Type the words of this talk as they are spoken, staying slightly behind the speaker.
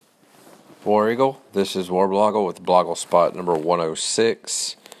War Eagle. This is War Blogle with BlogleSpot number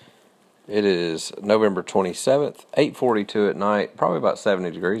 106. It is November 27th, 8:42 at night, probably about 70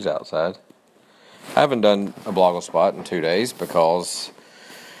 degrees outside. I haven't done a BlogleSpot in 2 days because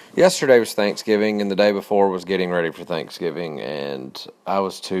yesterday was Thanksgiving and the day before was getting ready for Thanksgiving, and I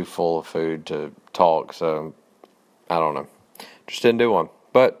was too full of food to talk, so I don't know. Just didn't do one.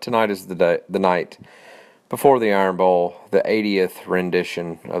 But tonight is the night before the Iron Bowl, the 80th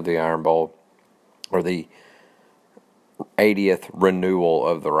rendition of the Iron Bowl, or the 80th renewal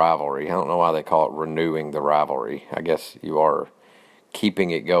of the rivalry. I don't know why they call it renewing the rivalry. I guess you are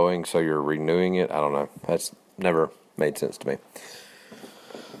keeping it going, so you're renewing it. I don't know. That's never made sense to me.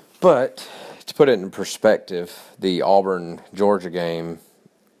 But to put it in perspective, the Auburn-Georgia game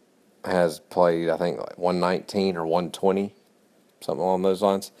has played, I think, like 119 or 120, something along those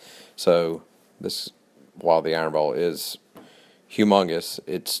lines. So this, while the Iron Bowl is humongous,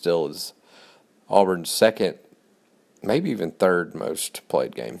 it still is Auburn's second, maybe even third most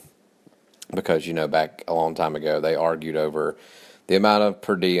played game. Because, back a long time ago, they argued over the amount of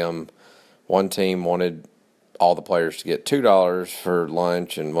per diem. One team wanted all the players to get $2 for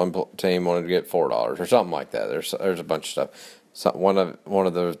lunch, and one team wanted to get $4 or something like that. There's a bunch of stuff. So one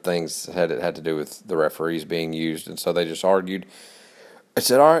of the things had to do with the referees being used, and so they just argued. I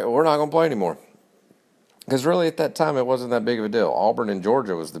said, all right, we're not going to play anymore. Because really at that time it wasn't that big of a deal. Auburn and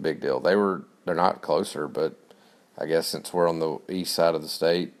Georgia was the big deal. They're not closer, but I guess since we're on the east side of the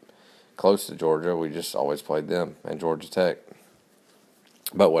state, close to Georgia, we just always played them and Georgia Tech.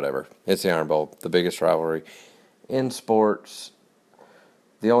 But whatever. It's the Iron Bowl, the biggest rivalry in sports.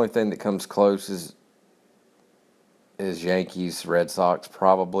 The only thing that comes close is Yankees, Red Sox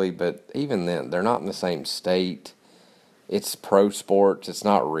probably, but even then, they're not in the same state. It's pro sports. It's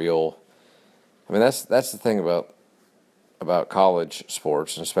not real. I mean, that's the thing about college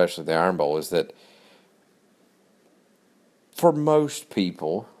sports, and especially the Iron Bowl, is that for most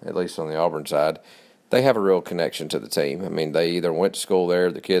people, at least on the Auburn side, they have a real connection to the team. I mean, they either went to school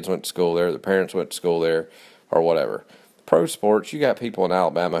there, the kids went to school there, the parents went to school there, or whatever. Pro sports, you got people in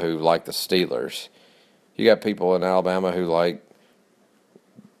Alabama who like the Steelers. You got people in Alabama who like,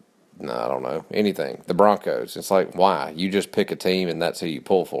 I don't know, anything. The Broncos. It's like, why? You just pick a team and that's who you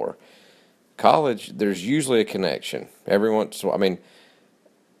pull for. College, there's usually a connection.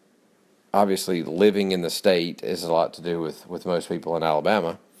 Obviously living in the state is a lot to do with most people in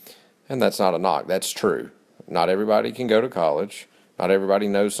Alabama, and that's not a knock. That's true. Not everybody can go to college. Not everybody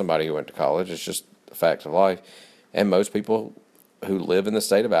knows somebody who went to college. It's just a fact of life. And most people who live in the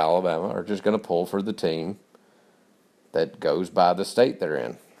state of Alabama are just going to pull for the team that goes by the state they're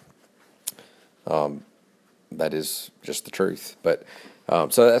in. That is just the truth. But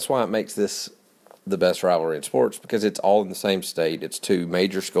so that's why it makes this the best rivalry in sports, because it's all in the same state. It's two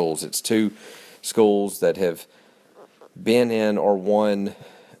major schools. It's two schools that have been in or won,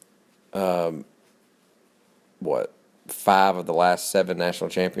 5 of the last 7 national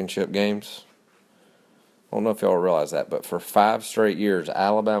championship games. I don't know if y'all realize that, but for 5 straight years,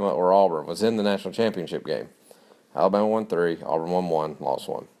 Alabama or Auburn was in the national championship game. Alabama won 3, Auburn won 1, lost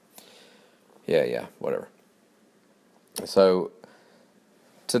 1. Yeah, whatever. So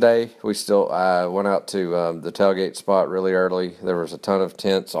today I went out to the tailgate spot really early. There was a ton of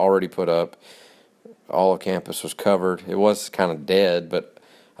tents already put up. All of campus was covered. It was kind of dead, but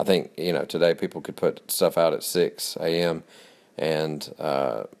I think today people could put stuff out at 6 a.m. and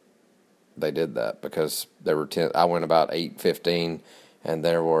they did that because there were tents. I went about 8:15, and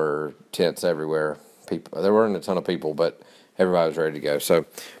there were tents everywhere. There weren't a ton of people, but everybody was ready to go. So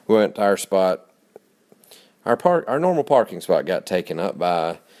we went to our spot. Our normal parking spot got taken up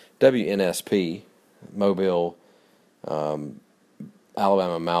by WNSP, Mobile,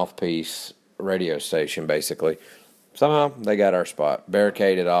 Alabama mouthpiece radio station, basically. Somehow they got our spot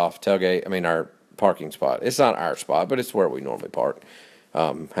barricaded off. Our parking spot. It's not our spot, but it's where we normally park.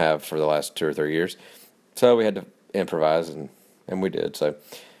 Have for the last 2 or 3 years. So we had to improvise, and we did. So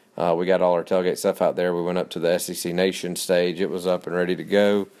we got all our tailgate stuff out there. We went up to the SEC Nation stage. It was up and ready to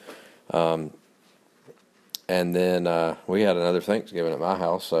go. And then we had another Thanksgiving at my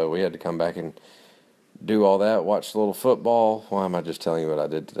house, so we had to come back and do all that, watch a little football. Why am I just telling you what I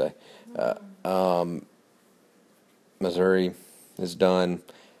did today? Missouri is done.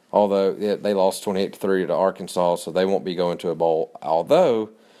 Although they lost 28-3 to Arkansas, so they won't be going to a bowl.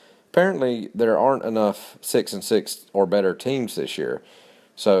 Although apparently there aren't enough 6-6 or better teams this year,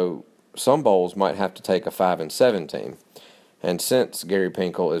 so some bowls might have to take a 5-7 team. And since Gary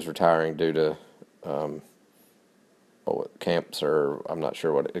Pinkel is retiring due to camps, or I'm not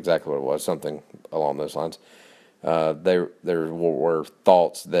sure exactly what it was, something along those lines, there were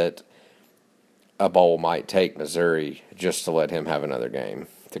thoughts that a bowl might take Missouri just to let him have another game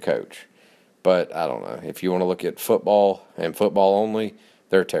to coach. But I don't know. If you want to look at football and football only,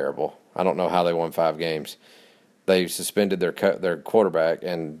 they're terrible. I don't know how they won 5 games. They suspended their quarterback,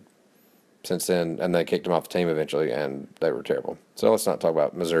 and since then, and they kicked him off the team eventually, and they were terrible. So let's not talk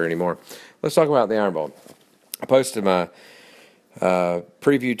about Missouri anymore. Let's talk about the Iron Bowl. I posted my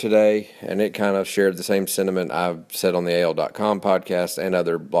preview today, and it kind of shared the same sentiment I've said on the AL.com podcast and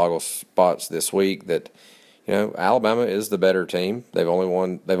other BlogleSpots this week, that Alabama is the better team. They've only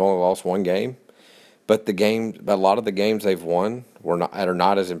lost 1 game, but a lot of the games they've won are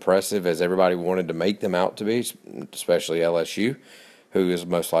not as impressive as everybody wanted to make them out to be, especially LSU, who is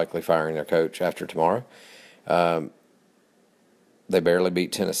most likely firing their coach after tomorrow. They barely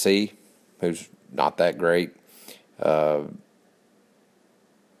beat Tennessee, who's not that great. They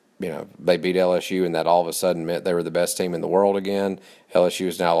beat LSU, and that all of a sudden meant they were the best team in the world again. LSU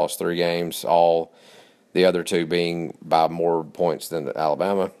has now lost 3 games, all the other 2 being by more points than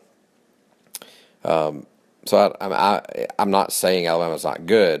Alabama. So I'm not saying Alabama's not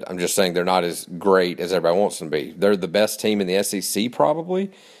good. I'm just saying they're not as great as everybody wants them to be. They're the best team in the SEC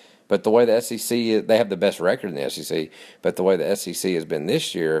probably, but the way the SEC is, they have the best record in the SEC, but the way the SEC has been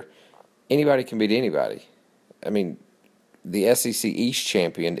this year, anybody can beat anybody. I mean, the SEC East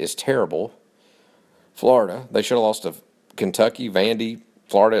champion is terrible. Florida, they should have lost to Kentucky, Vandy,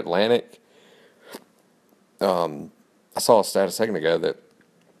 Florida Atlantic. I saw a stat a second ago that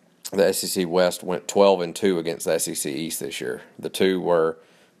the SEC West went 12-2 against the SEC East this year. The 2 were,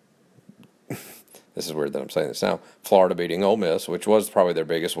 this is weird that I'm saying this now, Florida beating Ole Miss, which was probably their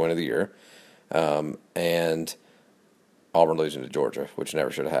biggest win of the year, and Auburn losing to Georgia, which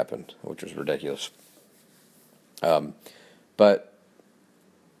never should have happened, which was ridiculous. But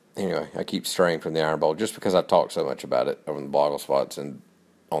anyway, I keep straying from the Iron Bowl just because I've talked so much about it over in the BlogleSpots and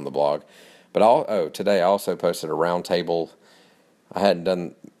on the blog. But today I also posted a roundtable. I hadn't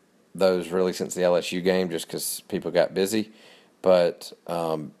done those really since the LSU game just because people got busy. But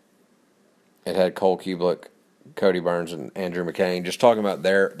it had Cole Kubelik, Cody Burns, and Andrew McCain just talking about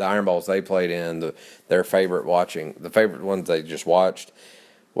the Iron Bowls they played in, their favorite ones they just watched,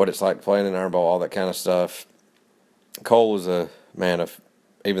 what it's like playing in an Iron Bowl, all that kind of stuff. Cole is a man of,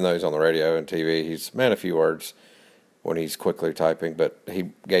 even though he's on the radio and TV, he's a man of few words when he's quickly typing, but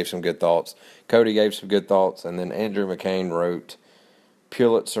he gave some good thoughts. Cody gave some good thoughts, and then Andrew McCain wrote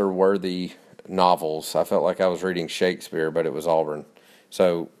Pulitzer-worthy novels. I felt like I was reading Shakespeare, but it was Auburn.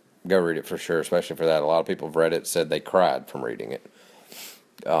 So go read it for sure, especially for that. A lot of people have read it, said they cried from reading it.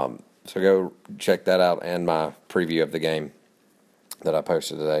 So go check that out and my preview of the game that I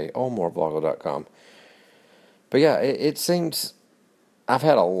posted today on moreblogle.com. But yeah, it seems I've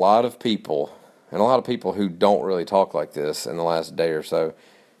had a lot of people, and a lot of people who don't really talk like this in the last day or so,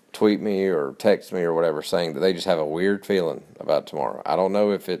 tweet me or text me or whatever saying that they just have a weird feeling about tomorrow. I don't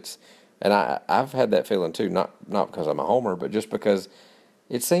know if it's, and I've had that feeling too, not because I'm a homer, but just because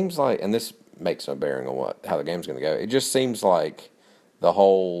it seems like, and this makes no bearing on how the game's going to go, it just seems like the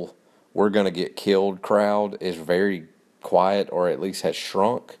whole we're going to get killed crowd is very quiet, or at least has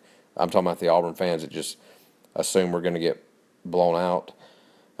shrunk. I'm talking about the Auburn fans that just assume we're going to get blown out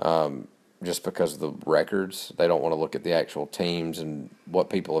just because of the records. They don't want to look at the actual teams and what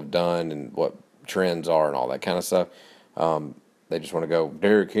people have done and what trends are and all that kind of stuff. They just want to go,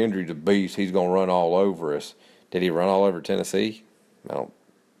 Derrick Henry's a beast. He's going to run all over us. Did he run all over Tennessee? I don't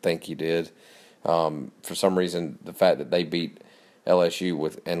think he did. For some reason, the fact that they beat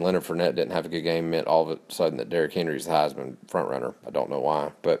LSU and Leonard Fournette didn't have a good game meant all of a sudden that Derrick Henry's the Heisman front runner. I don't know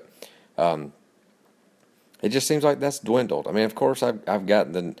why, but it just seems like that's dwindled. I mean, of course, I've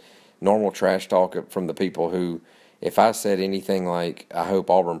gotten the normal trash talk from the people who, if I said anything like, I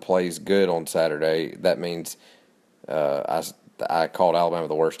hope Auburn plays good on Saturday, that means I called Alabama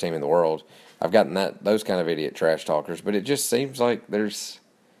the worst team in the world. I've gotten those kind of idiot trash talkers, but it just seems like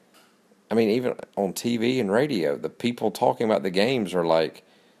even on TV and radio, the people talking about the games are like,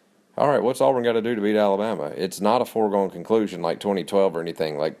 all right, what's Auburn got to do to beat Alabama? It's not a foregone conclusion like 2012 or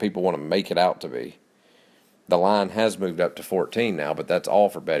anything like people want to make it out to be. The line has moved up to 14 now, but that's all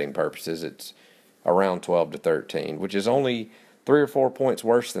for betting purposes. It's around 12-13, which is only 3 or 4 points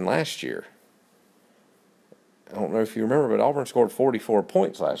worse than last year. I don't know if you remember, but Auburn scored 44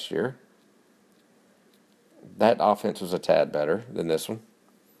 points last year. That offense was a tad better than this one,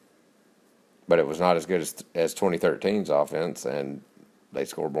 but it was not as good as 2013's offense, and they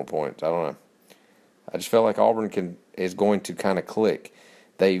scored more points. I don't know. I just feel like Auburn is going to kind of click.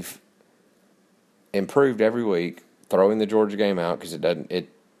 They've improved every week, throwing the Georgia game out because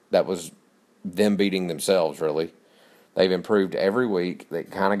that was them beating themselves, really. They've improved every week. They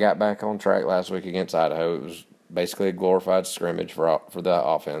kind of got back on track last week against Idaho. It was basically a glorified scrimmage for the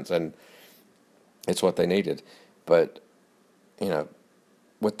offense, and it's what they needed. But, you know,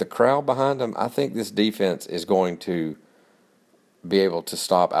 with the crowd behind them, I think this defense is going to be able to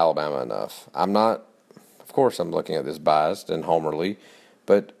stop Alabama enough. Of course, I'm looking at this biased and homerly,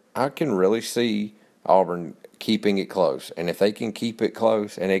 but I can really see Auburn keeping it close. And if they can keep it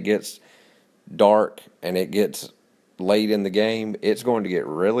close and it gets dark and it gets late in the game, it's going to get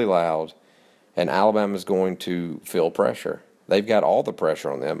really loud, and Alabama's going to feel pressure. They've got all the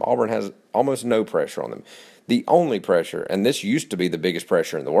pressure on them. Auburn has almost no pressure on them. The only pressure, and this used to be the biggest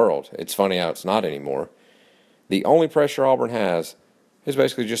pressure in the world. It's funny how it's not anymore. The only pressure Auburn has is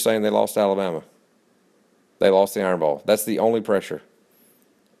basically just saying they lost Alabama. They lost the Iron Bowl. That's the only pressure.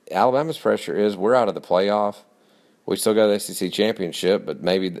 Alabama's pressure is we're out of the playoff. We still got the SEC championship, but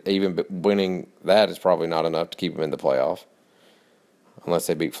maybe even winning that is probably not enough to keep them in the playoff. Unless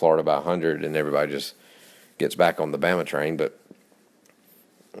they beat Florida by 100 and everybody just gets back on the Bama train. But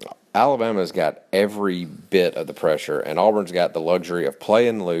Alabama's got every bit of the pressure, and Auburn's got the luxury of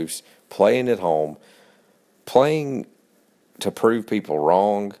playing loose, playing at home, playing to prove people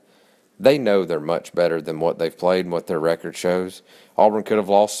wrong. They know they're much better than what they've played and what their record shows. Auburn could have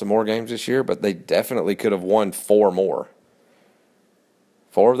lost some more games this year, but they definitely could have won 4 more.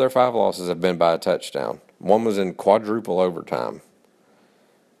 4 of their 5 losses have been by a touchdown. One was in quadruple overtime.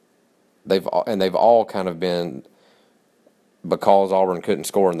 They've all kind of been because Auburn couldn't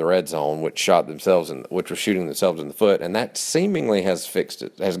score in the red zone, which was shooting themselves in the foot, and that seemingly has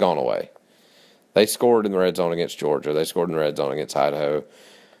gone away. They scored in the red zone against Georgia. They scored in the red zone against Idaho.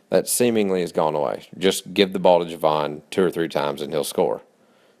 That seemingly has gone away. Just give the ball to Javon 2 or 3 times and he'll score.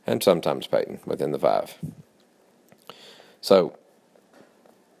 And sometimes Peyton within the 5. So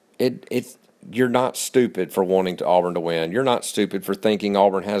you're not stupid for wanting Auburn to win. You're not stupid for thinking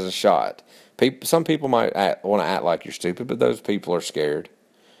Auburn has a shot. Some people might want to act like you're stupid, but those people are scared.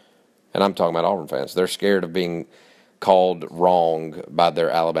 And I'm talking about Auburn fans. They're scared of being called wrong by their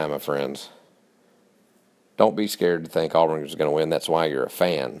Alabama friends. Don't be scared to think Auburn is going to win. That's why you're a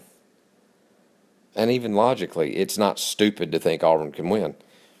fan. And even logically, it's not stupid to think Auburn can win.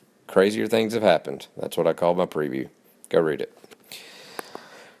 Crazier things have happened. That's what I call my preview. Go read it.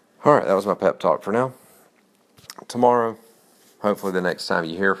 All right, that was my pep talk for now. Tomorrow, hopefully the next time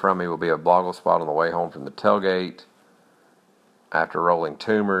you hear from me will be a BlogleSpot on the way home from the tailgate, after rolling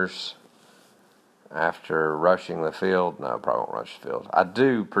tumors, after rushing the field. No, I probably won't rush the field. I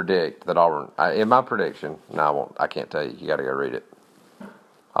do predict that Auburn, in my prediction, no, I won't. I can't tell you. You got to go read it.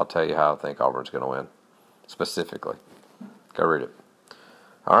 I'll tell you how I think Auburn's going to win, specifically. Go read it.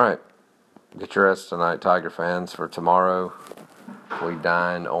 All right. Get your rest tonight, Tiger fans, for tomorrow we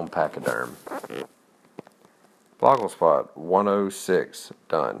dine on Pachyderm. BlogleSpot 106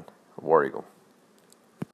 done. War Eagle.